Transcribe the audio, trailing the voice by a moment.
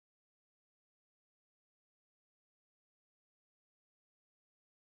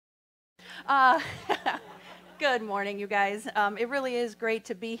Uh, Good morning, you guys. It really is great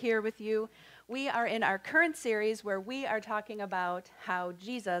to be here with you. We are in our current series where we are talking about how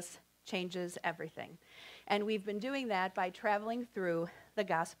Jesus changes everything. And we've been doing that by traveling through the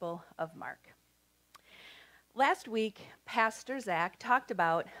Gospel of Mark. Last week, Pastor Zach talked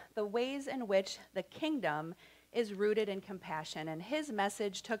about the ways in which the kingdom is rooted in compassion, and his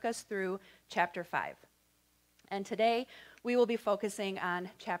message took us through chapter 5. And today, we will be focusing on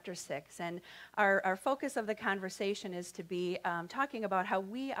chapter 6. And our focus of the conversation is to be talking about how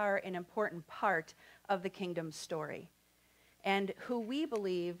we are an important part of the kingdom story. And who we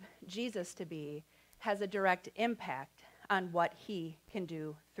believe Jesus to be has a direct impact on what he can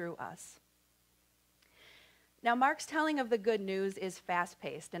do through us. Now, Mark's telling of the good news is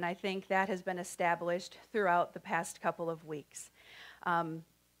fast-paced, and I think that has been established throughout the past couple of weeks.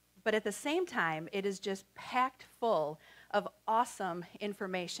 But at the same time, it is just packed full of awesome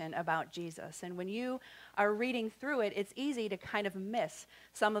information about Jesus. And when you are reading through it, it's easy to kind of miss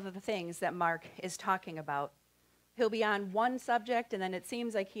some of the things that Mark is talking about. He'll be on one subject, and then it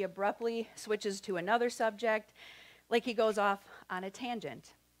seems like he abruptly switches to another subject, like he goes off on a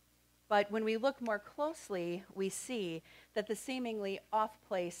tangent. But when we look more closely, we see that the seemingly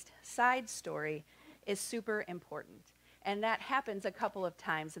off-placed side story is super important. And that happens a couple of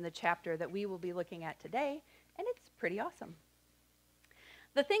times in the chapter that we will be looking at today, and it's pretty awesome.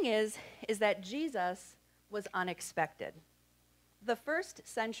 The thing is that Jesus was unexpected. The first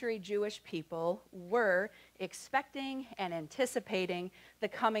century Jewish people were expecting and anticipating the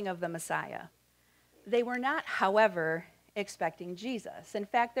coming of the Messiah. They were not, however, expecting Jesus. In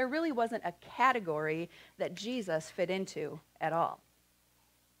fact, there really wasn't a category that Jesus fit into at all.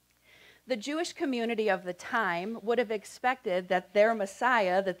 The Jewish community of the time would have expected that their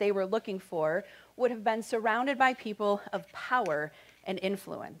Messiah that they were looking for would have been surrounded by people of power and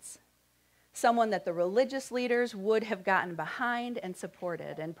influence. Someone that the religious leaders would have gotten behind and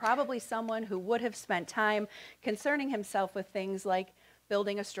supported, and probably someone who would have spent time concerning himself with things like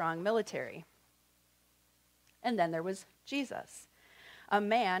building a strong military. And then there was Jesus, a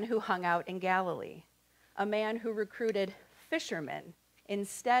man who hung out in Galilee, a man who recruited fishermen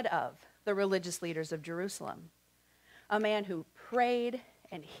instead of the religious leaders of Jerusalem, a man who prayed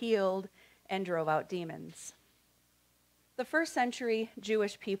and healed and drove out demons. The first century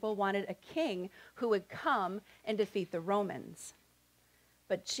Jewish people wanted a king who would come and defeat the Romans.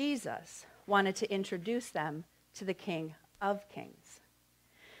 But Jesus wanted to introduce them to the King of Kings.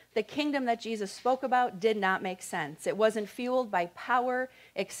 The kingdom that Jesus spoke about did not make sense. It wasn't fueled by power,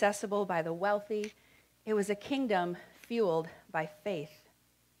 accessible by the wealthy. It was a kingdom fueled by faith.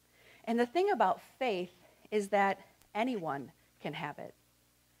 And the thing about faith is that anyone can have it.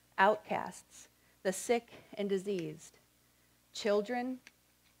 Outcasts, the sick and diseased, children,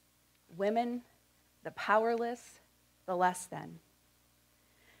 women, the powerless, the less than.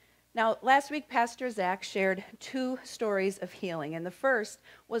 Now, last week, Pastor Zach shared 2 stories of healing, and the first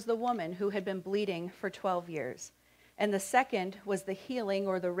was the woman who had been bleeding for 12 years. And the second was the healing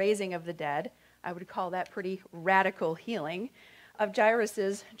or the raising of the dead, I would call that pretty radical healing, of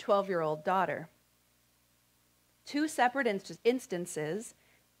Jairus' 12-year-old daughter. 2 separate instances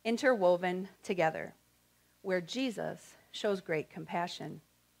interwoven together, where Jesus shows great compassion.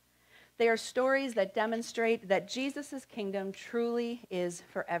 They are stories that demonstrate that Jesus' kingdom truly is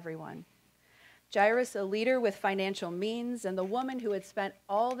for everyone. Jairus, a leader with financial means, and the woman who had spent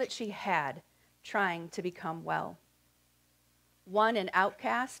all that she had trying to become well. One an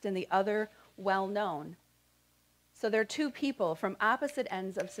outcast and the other well-known. So they're 2 people from opposite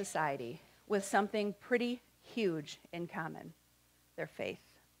ends of society with something pretty huge in common, their faith.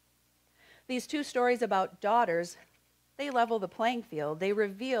 These 2 stories about daughters, they level the playing field. They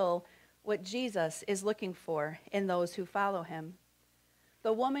reveal what Jesus is looking for in those who follow him.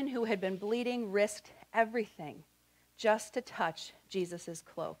 The woman who had been bleeding risked everything just to touch Jesus'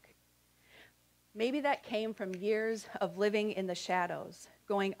 cloak. Maybe that came from years of living in the shadows,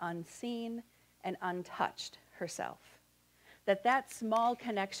 going unseen and untouched herself. That small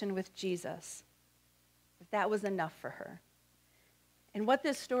connection with Jesus, that was enough for her. And what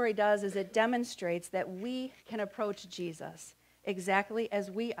this story does is it demonstrates that we can approach Jesus exactly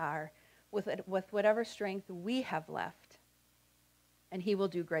as we are, with whatever strength we have left. And he will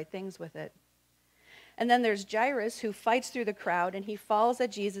do great things with it. And then there's Jairus, who fights through the crowd, and he falls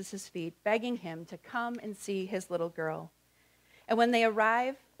at Jesus' feet, begging him to come and see his little girl. And when they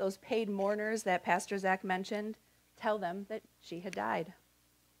arrive, those paid mourners that Pastor Zach mentioned tell them that she had died.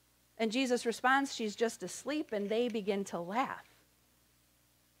 And Jesus responds, she's just asleep, and they begin to laugh.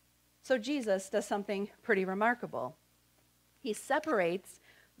 So Jesus does something pretty remarkable. He separates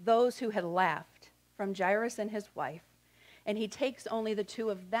those who had laughed, from Jairus and his wife, and he takes only the two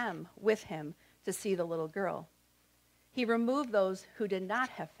of them with him to see the little girl. He removed those who did not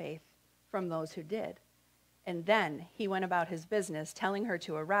have faith from those who did. And then he went about his business, telling her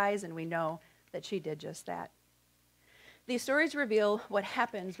to arise, and we know that she did just that. These stories reveal what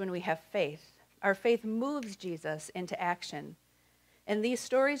happens when we have faith. Our faith moves Jesus into action. And these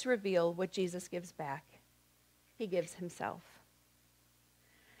stories reveal what Jesus gives back. He gives himself.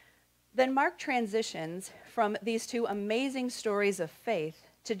 Then Mark transitions from these two amazing stories of faith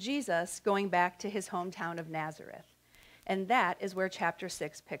to Jesus going back to his hometown of Nazareth. And that is where chapter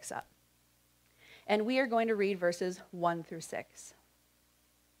 6 picks up. And we are going to read verses 1 through 6.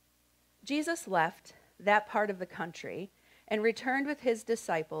 Jesus left that part of the country and returned with his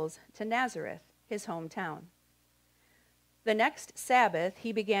disciples to Nazareth, his hometown. The next Sabbath,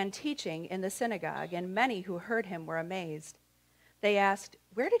 he began teaching in the synagogue, and many who heard him were amazed. They asked,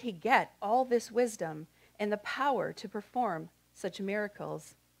 "Where did he get all this wisdom and the power to perform such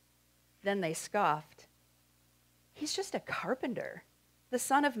miracles?" Then they scoffed. "He's just a carpenter, the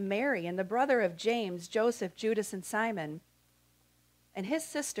son of Mary and the brother of James, Joseph, Judas, and Simon. And his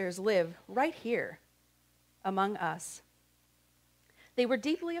sisters live right here among us." They were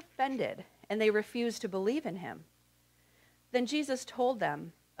deeply offended, and they refused to believe in him. Then Jesus told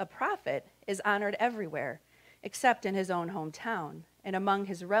them, "A prophet is honored everywhere, except in his own hometown and among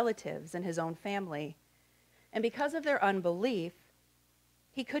his relatives and his own family." And because of their unbelief,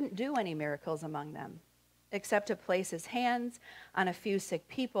 he couldn't do any miracles among them, except to place his hands on a few sick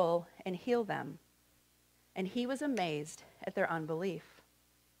people and heal them. And he was amazed at their unbelief.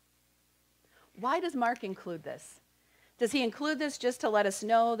 Why does Mark include this? Does he include this just to let us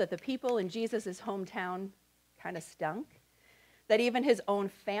know that the people in Jesus' hometown kind of stunk? That even his own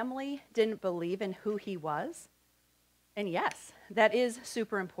family didn't believe in who he was? And yes, that is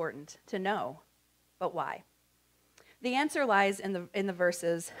super important to know. But why? The answer lies in the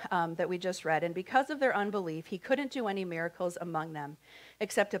verses that we just read. And because of their unbelief, he couldn't do any miracles among them,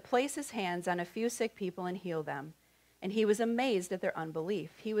 except to place his hands on a few sick people and heal them. And he was amazed at their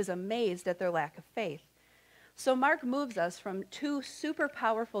unbelief. He was amazed at their lack of faith. So Mark moves us from two super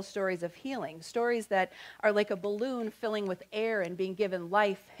powerful stories of healing, stories that are like a balloon filling with air and being given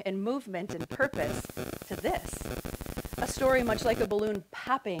life and movement and purpose, to this, a story much like a balloon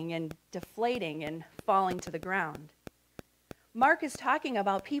popping and deflating and falling to the ground. Mark is talking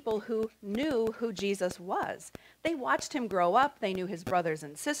about people who knew who Jesus was. They watched him grow up. They knew his brothers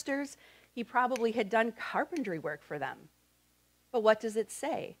and sisters. He probably had done carpentry work for them. But what does it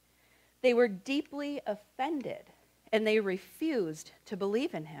say? They were deeply offended, and they refused to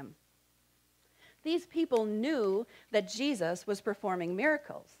believe in him. These people knew that Jesus was performing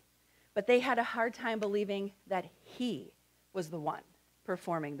miracles, but they had a hard time believing that he was the one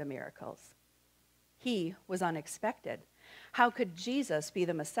performing the miracles. He was unexpected. How could Jesus be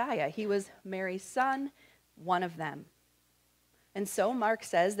the Messiah? He was Mary's son, one of them. And so Mark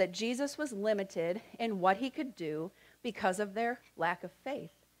says that Jesus was limited in what he could do because of their lack of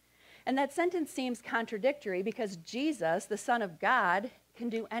faith. And that sentence seems contradictory because Jesus, the Son of God, can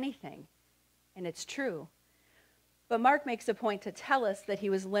do anything. And it's true. But Mark makes a point to tell us that he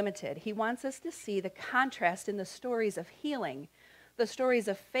was limited. He wants us to see the contrast in the stories of healing, the stories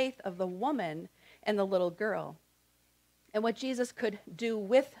of faith of the woman and the little girl, and what Jesus could do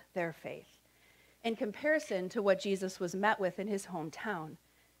with their faith in comparison to what Jesus was met with in his hometown.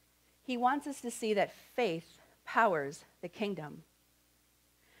 He wants us to see that faith powers the kingdom.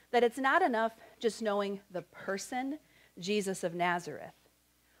 That it's not enough just knowing the person, Jesus of Nazareth,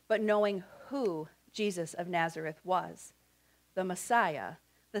 but knowing who Jesus of Nazareth was, the Messiah,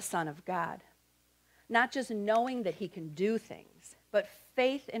 the Son of God. Not just knowing that he can do things, but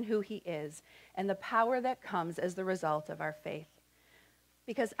faith in who he is and the power that comes as the result of our faith.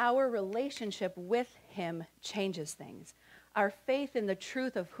 Because our relationship with him changes things. Our faith in the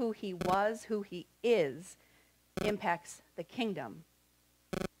truth of who he was, who he is, impacts the kingdom.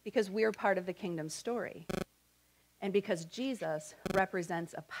 Because we're part of the kingdom story. And because Jesus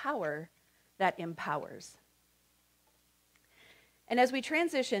represents a power that empowers. And as we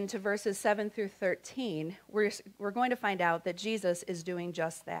transition to verses 7 through 13, we're going to find out that Jesus is doing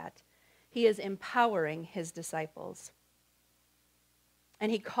just that. He is empowering his disciples.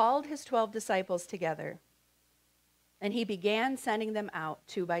 And he called his 12 disciples together, and he began sending them out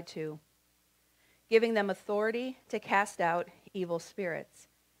 2 by 2, giving them authority to cast out evil spirits.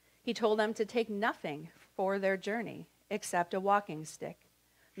 He told them to take nothing for their journey except a walking stick,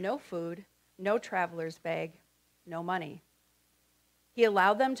 no food, no traveler's bag, no money. He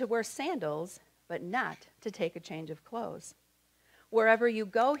allowed them to wear sandals, but not to take a change of clothes. Wherever you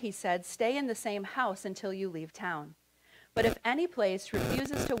go, he said, stay in the same house until you leave town. But if any place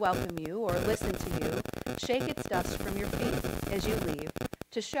refuses to welcome you or listen to you, shake its dust from your feet as you leave,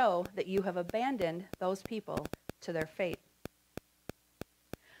 to show that you have abandoned those people to their fate.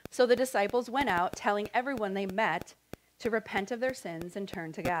 So the disciples went out, telling everyone they met to repent of their sins and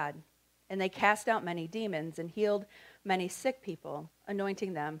turn to God. And they cast out many demons and healed many sick people,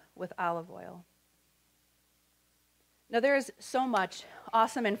 anointing them with olive oil. Now, there is so much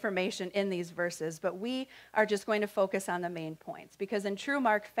awesome information in these verses, but we are just going to focus on the main points, because in true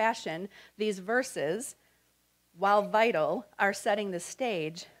Mark fashion, these verses, while vital, are setting the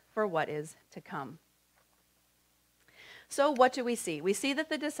stage for what is to come. So what do we see? We see that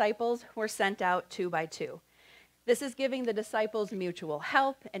the disciples were sent out 2 by 2. This is giving the disciples mutual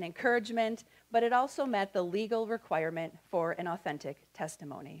help and encouragement, but it also met the legal requirement for an authentic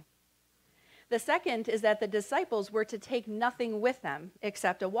testimony. The second is that the disciples were to take nothing with them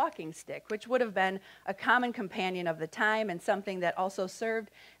except a walking stick, which would have been a common companion of the time and something that also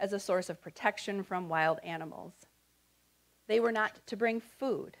served as a source of protection from wild animals. They were not to bring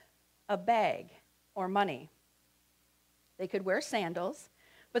food, a bag, or money. They could wear sandals,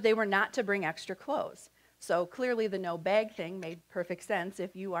 but they were not to bring extra clothes. So clearly the no bag thing made perfect sense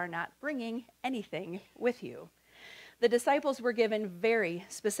if you are not bringing anything with you. The disciples were given very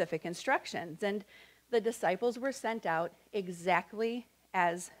specific instructions, and the disciples were sent out exactly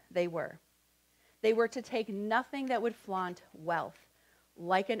as they were. They were to take nothing that would flaunt wealth,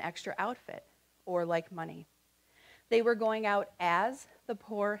 like an extra outfit or like money. They were going out as the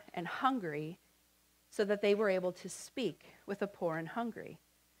poor and hungry so that they were able to speak with the poor and hungry.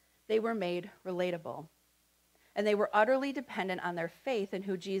 They were made relatable, and they were utterly dependent on their faith in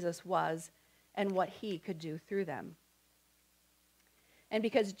who Jesus was and what he could do through them. And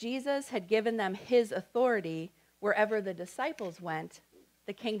because Jesus had given them his authority, wherever the disciples went,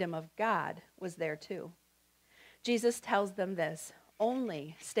 the kingdom of God was there too. Jesus tells them this: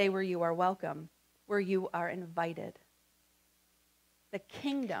 only stay where you are welcome, where you are invited. The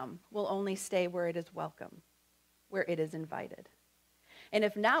kingdom will only stay where it is welcome, where it is invited. And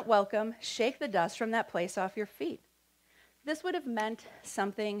if not welcome, shake the dust from that place off your feet. This would have meant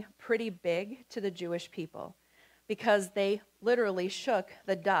something pretty big to the Jewish people, because they literally shook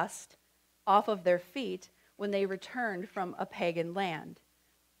the dust off of their feet when they returned from a pagan land.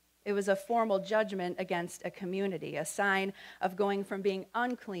 It was a formal judgment against a community, a sign of going from being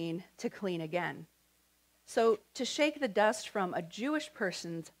unclean to clean again. So to shake the dust from a Jewish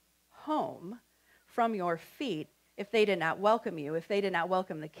person's home, from your feet, if they did not welcome you, if they did not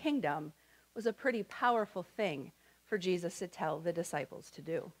welcome the kingdom, was a pretty powerful thing for Jesus to tell the disciples to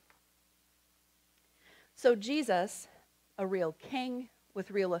do. So Jesus, a real king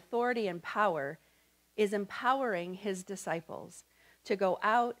with real authority and power, is empowering his disciples to go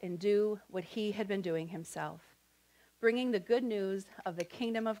out and do what he had been doing himself, bringing the good news of the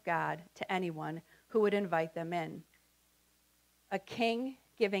kingdom of God to anyone who would invite them in. A king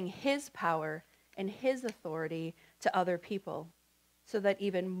giving his power and his authority to other people so that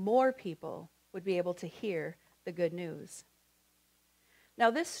even more people would be able to hear the good news. Now,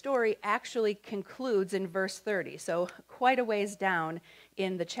 this story actually concludes in verse 30, so quite a ways down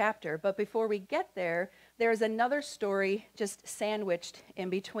in the chapter. But before we get there, there's another story just sandwiched in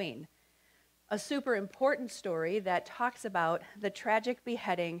between. A super important story that talks about the tragic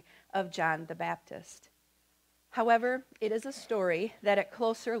beheading of John the Baptist. However, it is a story that at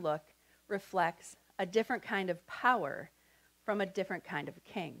closer look reflects a different kind of power from a different kind of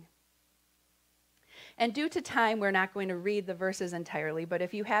king. And due to time, we're not going to read the verses entirely, but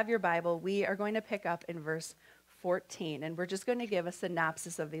if you have your Bible, we are going to pick up in verse 14, and we're just going to give a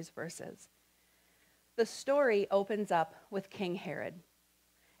synopsis of these verses. The story opens up with King Herod.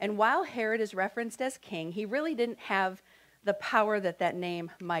 And while Herod is referenced as king, he really didn't have the power that that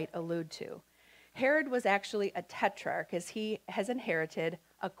name might allude to. Herod was actually a tetrarch, as he has inherited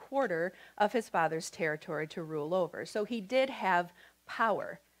a quarter of his father's territory to rule over. So he did have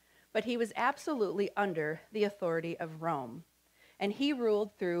power, but he was absolutely under the authority of Rome, and he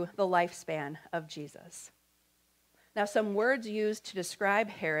ruled through the lifespan of Jesus. Now, some words used to describe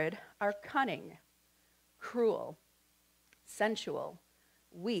Herod are cunning, cruel, sensual,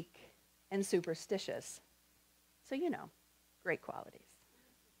 weak, and superstitious. So, great qualities.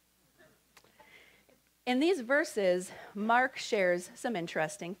 In these verses, Mark shares some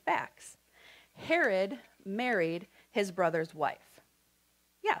interesting facts. Herod married his brother's wife.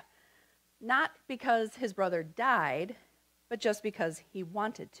 Yeah, not because his brother died, but just because he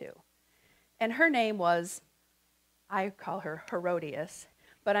wanted to. And her name was, I call her Herodias,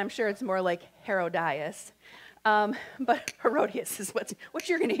 but I'm sure it's more like Herodias. But Herodias is what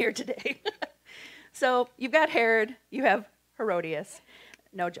you're going to hear today. So you've got Herod, you have Herodias.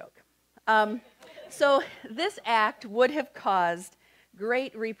 No joke. So this act would have caused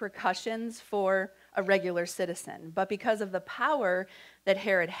great repercussions for a regular citizen, but because of the power that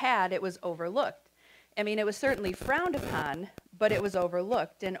Herod had, it was overlooked. I mean, it was certainly frowned upon, but it was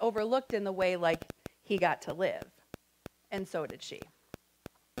overlooked, and overlooked in the way like he got to live, and so did she.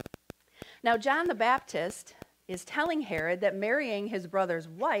 Now, John the Baptist is telling Herod that marrying his brother's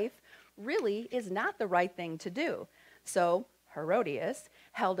wife really is not the right thing to do. So Herodias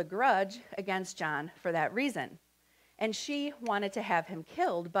held a grudge against John for that reason. And she wanted to have him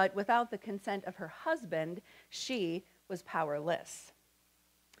killed, but without the consent of her husband, she was powerless.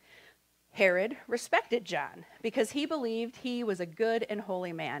 Herod respected John because he believed he was a good and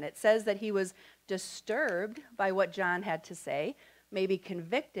holy man. It says that he was disturbed by what John had to say, maybe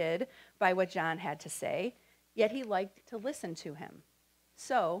convicted by what John had to say, yet he liked to listen to him.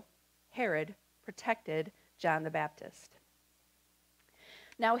 So Herod protected John the Baptist.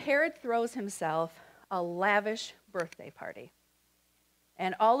 Now Herod throws himself a lavish birthday party.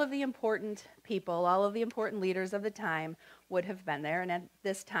 And all of the important people, all of the important leaders of the time would have been there. And at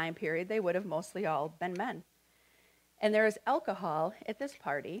this time period, they would have mostly all been men. And there is alcohol at this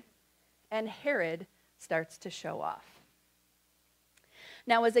party, and Herod starts to show off.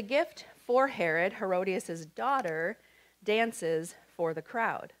 Now, as a gift for Herod, Herodias' daughter dances for the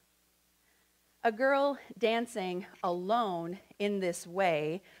crowd. A girl dancing alone in this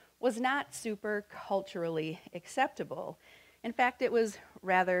way was not super culturally acceptable. In fact, it was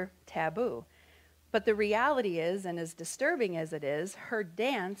rather taboo. But the reality is, and as disturbing as it is, her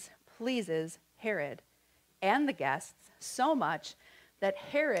dance pleases Herod and the guests so much that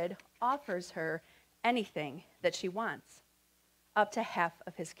Herod offers her anything that she wants, up to half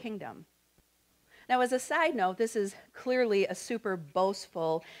of his kingdom. Now, as a side note, this is clearly a super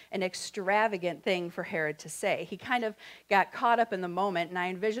boastful and extravagant thing for Herod to say. He kind of got caught up in the moment, and I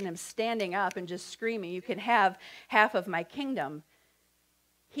envision him standing up and just screaming, "You can have half of my kingdom."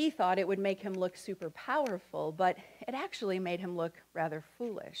 He thought it would make him look super powerful, but it actually made him look rather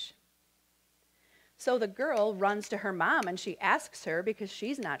foolish. So the girl runs to her mom, and she asks her, because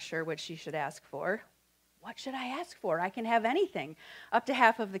she's not sure what she should ask for, "What should I ask for? I can have anything, up to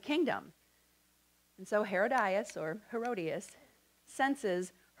half of the kingdom." And so Herodias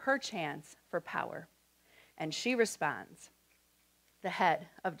senses her chance for power, and she responds, the head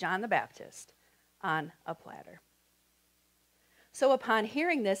of John the Baptist on a platter. So upon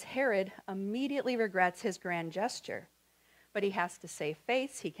hearing this, Herod immediately regrets his grand gesture, but he has to save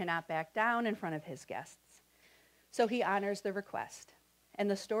face. He cannot back down in front of his guests. So he honors the request, and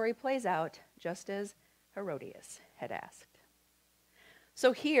the story plays out just as Herodias had asked.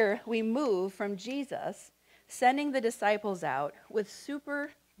 So here we move from Jesus sending the disciples out with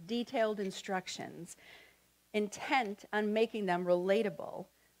super detailed instructions, intent on making them relatable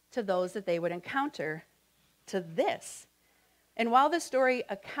to those that they would encounter, to this. And while the story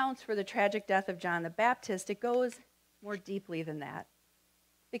accounts for the tragic death of John the Baptist, it goes more deeply than that.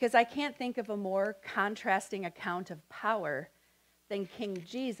 Because I can't think of a more contrasting account of power than King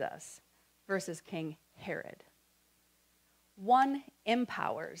Jesus versus King Herod. One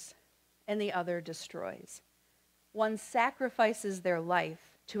empowers and the other destroys. One sacrifices their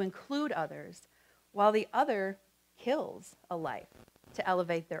life to include others, while the other kills a life to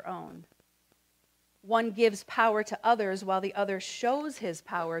elevate their own. One gives power to others, while the other shows his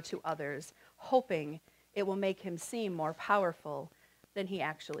power to others, hoping it will make him seem more powerful than he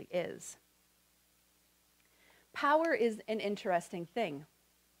actually is. Power is an interesting thing.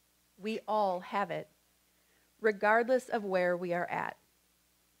 We all have it, regardless of where we are at,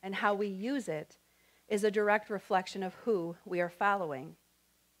 and how we use it is a direct reflection of who we are following.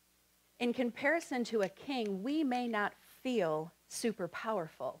 In comparison to a king, we may not feel super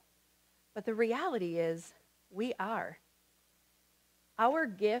powerful, but the reality is we are. Our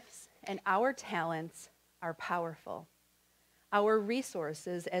gifts and our talents are powerful. Our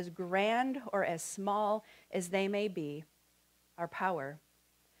resources, as grand or as small as they may be, are power.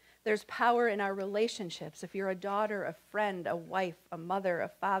 There's power in our relationships. If you're a daughter, a friend, a wife, a mother, a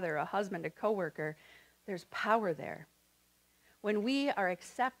father, a husband, a coworker, there's power there. When we are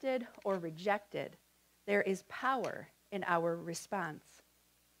accepted or rejected, there is power in our response.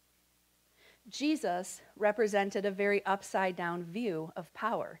 Jesus represented a very upside-down view of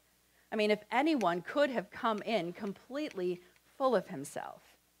power. I mean, if anyone could have come in completely full of himself,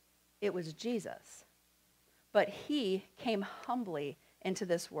 it was Jesus. But he came humbly into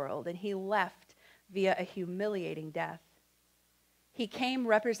this world, and he left via a humiliating death. He came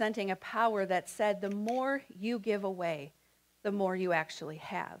representing a power that said the more you give away, the more you actually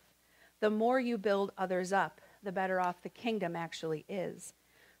have. The more you build others up, the better off the kingdom actually is.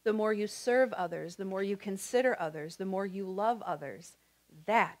 The more you serve others, the more you consider others, the more you love others.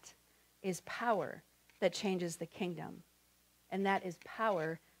 That is power that changes the kingdom. And that is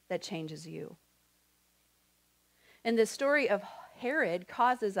power that changes you. And the story of Herod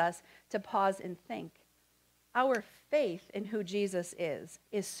causes us to pause and think. Our faith in who Jesus is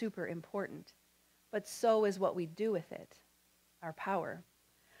super important, but so is what we do with it, our power.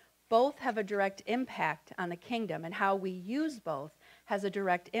 Both have a direct impact on the kingdom, and how we use both has a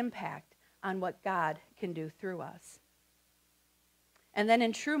direct impact on what God can do through us. And then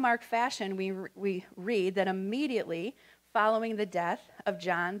in true Mark fashion, we read that immediately following the death of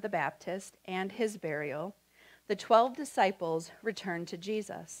John the Baptist and his burial, the 12 disciples returned to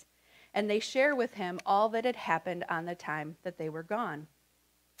Jesus, and they share with him all that had happened on the time that they were gone.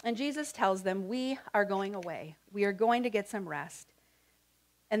 And Jesus tells them, we are going away. We are going to get some rest.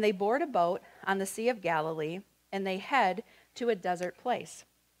 And they board a boat on the Sea of Galilee, and they head to a desert place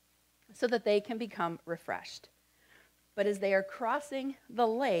so that they can become refreshed. But as they are crossing the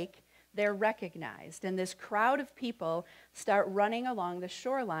lake, they're recognized, and this crowd of people start running along the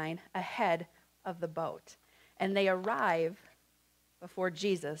shoreline ahead of the boat. And they arrive before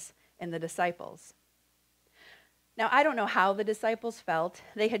Jesus and the disciples. Now, I don't know how the disciples felt.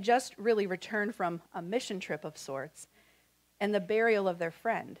 They had just really returned from a mission trip of sorts and the burial of their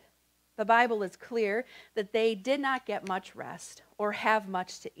friend. The Bible is clear that they did not get much rest or have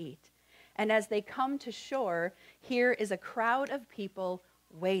much to eat. And as they come to shore, here is a crowd of people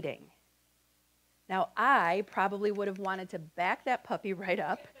waiting. Now, I probably would have wanted to back that puppy right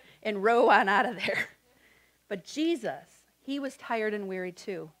up and row on out of there. But Jesus, he was tired and weary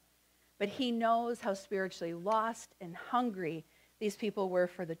too. But he knows how spiritually lost and hungry these people were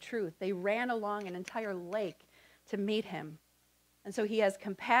for the truth. They ran along an entire lake to meet him. And so he has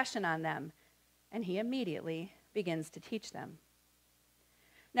compassion on them, and he immediately begins to teach them.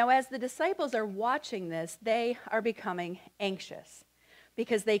 Now, as the disciples are watching this, they are becoming anxious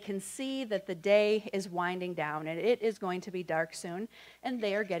because they can see that the day is winding down and it is going to be dark soon, and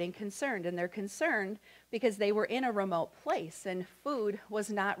they are getting concerned. And they're concerned because they were in a remote place and food was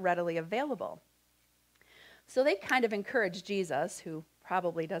not readily available. So they kind of encourage Jesus, who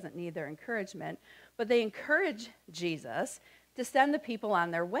probably doesn't need their encouragement, but they encourage Jesus to send the people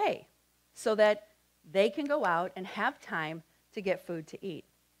on their way so that they can go out and have time to get food to eat.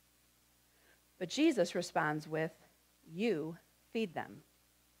 But Jesus responds with, you feed them.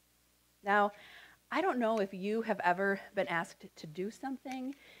 Now, I don't know if you have ever been asked to do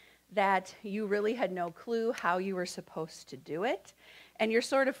something that you really had no clue how you were supposed to do it, and you're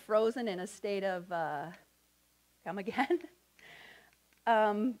sort of frozen in a state of, come again?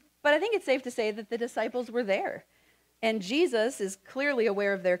 But I think it's safe to say that the disciples were there. And Jesus is clearly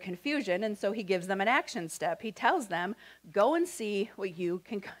aware of their confusion, and so he gives them an action step. He tells them, go and see what you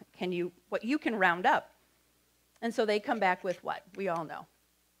can round up. And so they come back with what? We all know.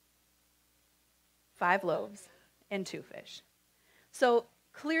 5 loaves and 2 fish. So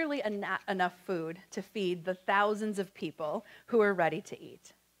clearly not enough food to feed the thousands of people who are ready to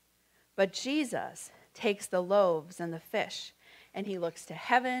eat. But Jesus takes the loaves and the fish, and he looks to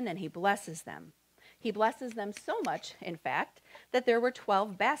heaven and he blesses them. He blesses them so much, in fact, that there were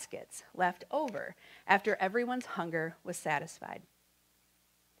 12 baskets left over after everyone's hunger was satisfied.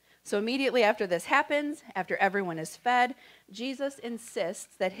 So immediately after this happens, after everyone is fed, Jesus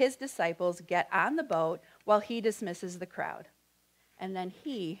insists that his disciples get on the boat while he dismisses the crowd. And then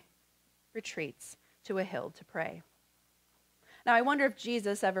he retreats to a hill to pray. Now, I wonder if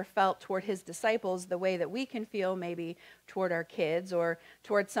Jesus ever felt toward his disciples the way that we can feel maybe toward our kids or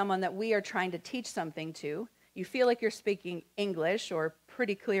toward someone that we are trying to teach something to. You feel like you're speaking English, or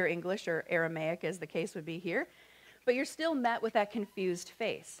pretty clear English, or Aramaic as the case would be here, but you're still met with that confused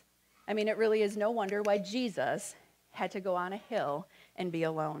face. I mean, it really is no wonder why Jesus had to go on a hill and be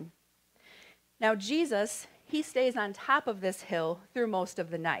alone. Now, Jesus, he stays on top of this hill through most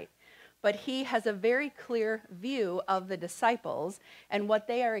of the night. But he has a very clear view of the disciples and what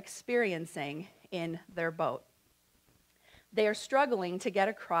they are experiencing in their boat. They are struggling to get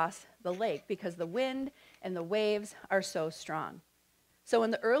across the lake because the wind and the waves are so strong. So in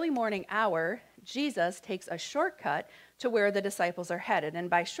the early morning hour, Jesus takes a shortcut to where the disciples are headed. And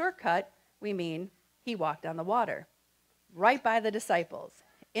by shortcut, we mean he walked on the water, right by the disciples,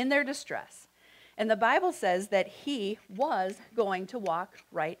 in their distress. And the Bible says that he was going to walk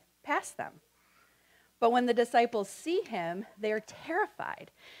right past them. But when the disciples see him, they are terrified.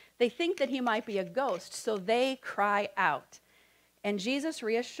 They think that he might be a ghost, so they cry out. And Jesus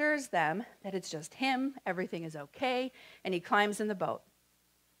reassures them that it's just him, everything is okay, and he climbs in the boat.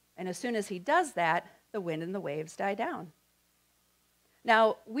 And as soon as he does that, the wind and the waves die down.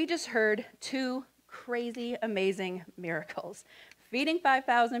 Now, we just heard two crazy, amazing miracles, feeding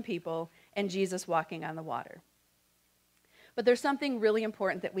 5,000 people and Jesus walking on the water. But there's something really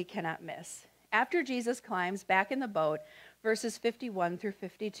important that we cannot miss. After Jesus climbs back in the boat, verses 51 through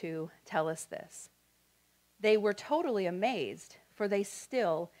 52 tell us this. They were totally amazed, for they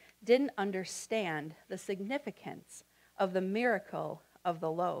still didn't understand the significance of the miracle of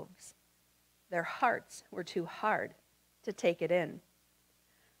the loaves. Their hearts were too hard to take it in.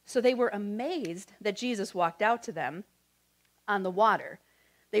 So they were amazed that Jesus walked out to them on the water.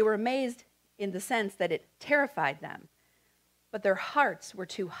 They were amazed in the sense that it terrified them, but their hearts were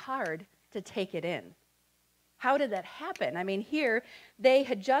too hard to take it in. How did that happen? I mean, here they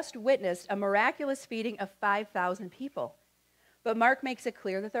had just witnessed a miraculous feeding of 5,000 people. But Mark makes it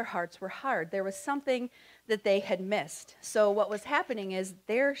clear that their hearts were hard. There was something that they had missed. So what was happening is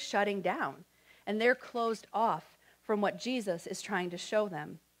they're shutting down, and they're closed off from what Jesus is trying to show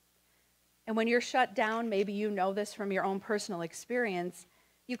them. And when you're shut down, maybe you know this from your own personal experience,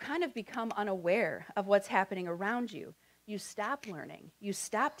 you kind of become unaware of what's happening around you. You stop learning. You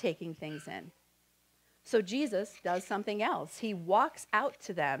stop taking things in. So Jesus does something else. He walks out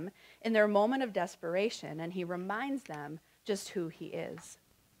to them in their moment of desperation, and he reminds them just who he is.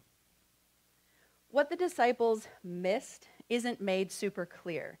 What the disciples missed isn't made super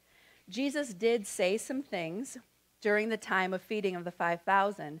clear. Jesus did say some things during the time of feeding of the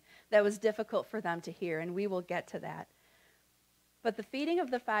 5,000 that was difficult for them to hear, and we will get to that. But the feeding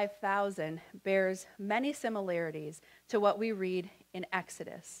of the 5,000 bears many similarities to what we read in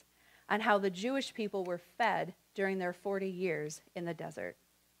Exodus on how the Jewish people were fed during their 40 years in the desert.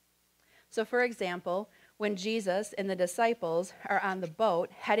 So, for example, when Jesus and the disciples are on the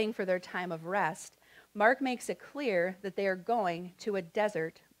boat heading for their time of rest, Mark makes it clear that they are going to a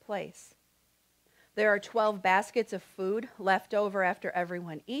desert place. There are 12 baskets of food left over after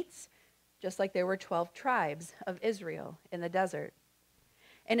everyone eats, just like there were 12 tribes of Israel in the desert.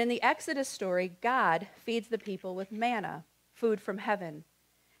 And in the Exodus story, God feeds the people with manna, food from heaven.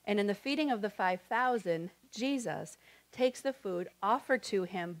 And in the feeding of the 5,000, Jesus takes the food offered to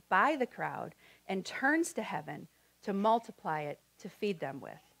him by the crowd and turns to heaven to multiply it to feed them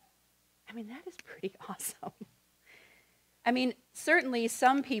with. I mean, that is pretty awesome. I mean, certainly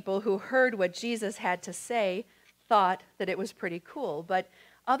some people who heard what Jesus had to say thought that it was pretty cool, but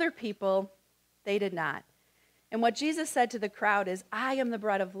other people, they did not. And what Jesus said to the crowd is, I am the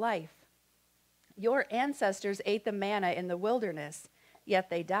bread of life. Your ancestors ate the manna in the wilderness,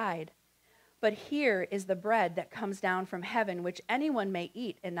 yet they died. But here is the bread that comes down from heaven, which anyone may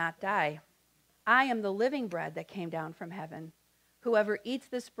eat and not die. I am the living bread that came down from heaven. Whoever eats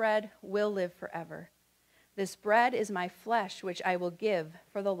this bread will live forever. This bread is my flesh, which I will give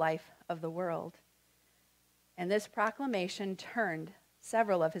for the life of the world. And this proclamation turned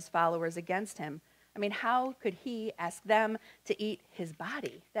several of his followers against him. I mean, how could he ask them to eat his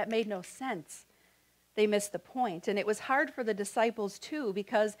body? That made no sense. They missed the point. And it was hard for the disciples too,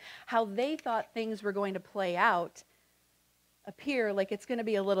 because how they thought things were going to play out appear like it's going to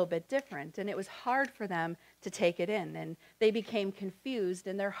be a little bit different. And it was hard for them to take it in. And they became confused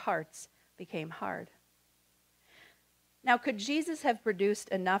and their hearts became hard. Now, could Jesus have produced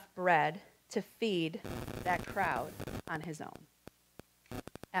enough bread to feed that crowd on his own?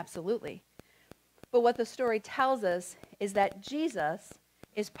 Absolutely. But what the story tells us is that Jesus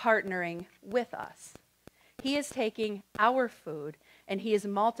is partnering with us. He is taking our food and he is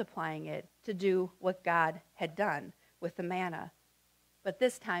multiplying it to do what God had done with the manna. But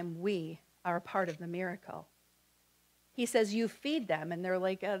this time we are a part of the miracle. He says, you feed them, and they're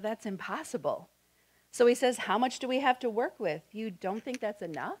like, that's impossible. So he says, how much do we have to work with? You don't think that's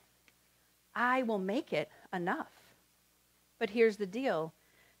enough? I will make it enough. But here's the deal.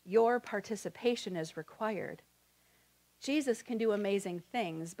 Your participation is required. Jesus can do amazing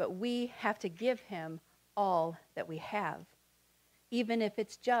things, but we have to give him all that we have, even if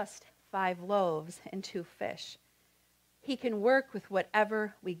it's just 5 loaves and 2 fish. He can work with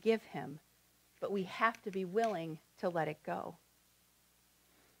whatever we give him, but we have to be willing to let it go.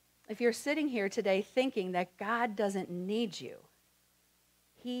 If you're sitting here today thinking that God doesn't need you,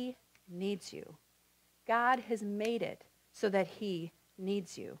 he needs you. God has made it so that he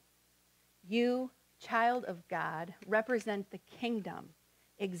needs you. You, child of God, represent the kingdom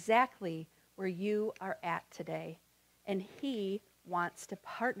exactly where you are at today, and he wants to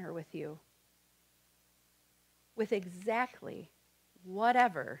partner with you with exactly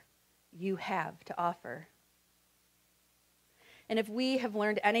whatever you have to offer. And if we have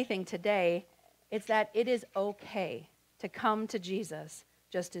learned anything today, it's that it is okay to come to Jesus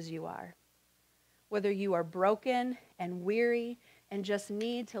just as you are. Whether you are broken and weary and just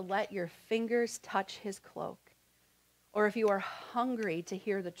need to let your fingers touch his cloak, or if you are hungry to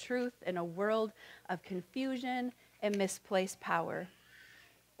hear the truth in a world of confusion and misplaced power,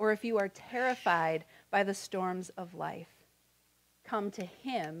 or if you are terrified by the storms of life, come to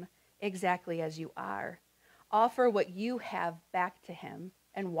him exactly as you are. Offer what you have back to him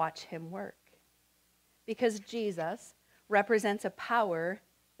and watch him work. Because Jesus represents a power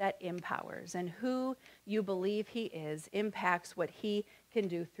that empowers, and who you believe he is impacts what he can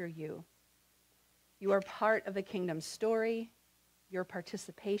do through you. You are part of the kingdom story. Your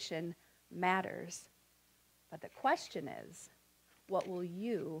participation matters. But the question is, what will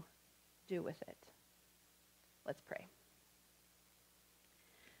you do with it? Let's pray.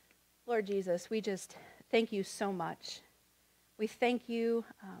 Lord Jesus, we just thank you so much. We thank you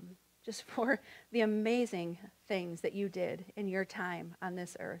just for the amazing things that you did in your time on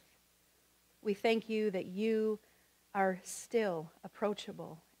this earth. We thank you that you are still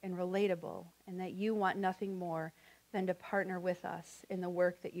approachable and relatable, and that you want nothing more than to partner with us in the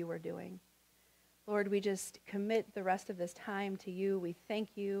work that you are doing. Lord, we just commit the rest of this time to you. We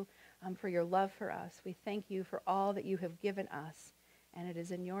thank you for your love for us. We thank you for all that you have given us, and it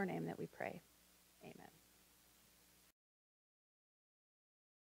is in your name that we pray. Amen.